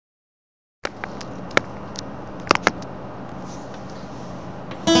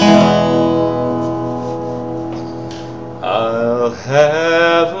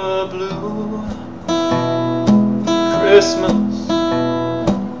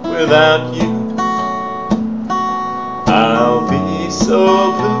without you. I'll be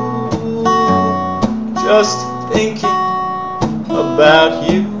so blue just thinking about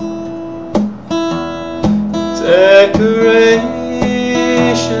you.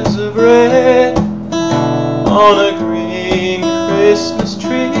 Decorations of red on a green Christmas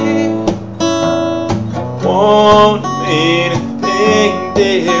tree won't mean a thing,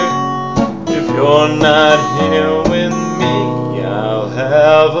 dear, if you're not here with me. I'll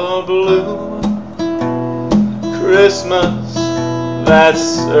have a blue Christmas, that's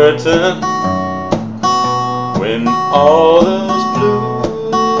certain, when all those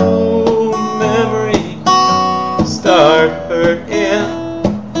blue memories start hurting,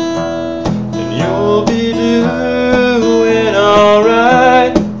 and you'll be doing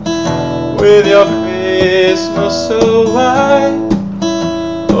alright with your Christmas so white.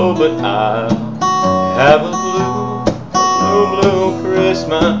 Oh, but I'll have a blue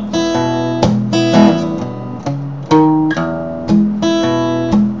Christmas.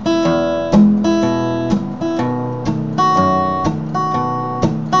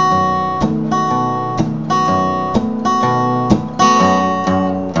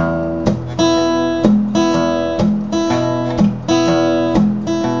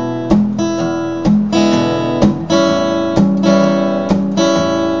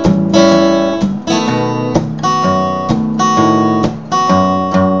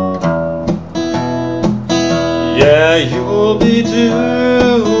 Yeah, you'll be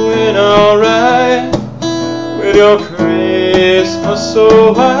doing alright with your Christmas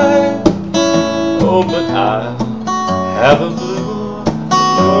so white. Oh, but I'll have a blue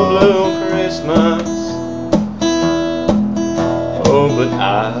Christmas. Oh, but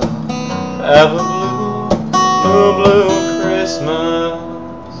I'll have a blue Christmas.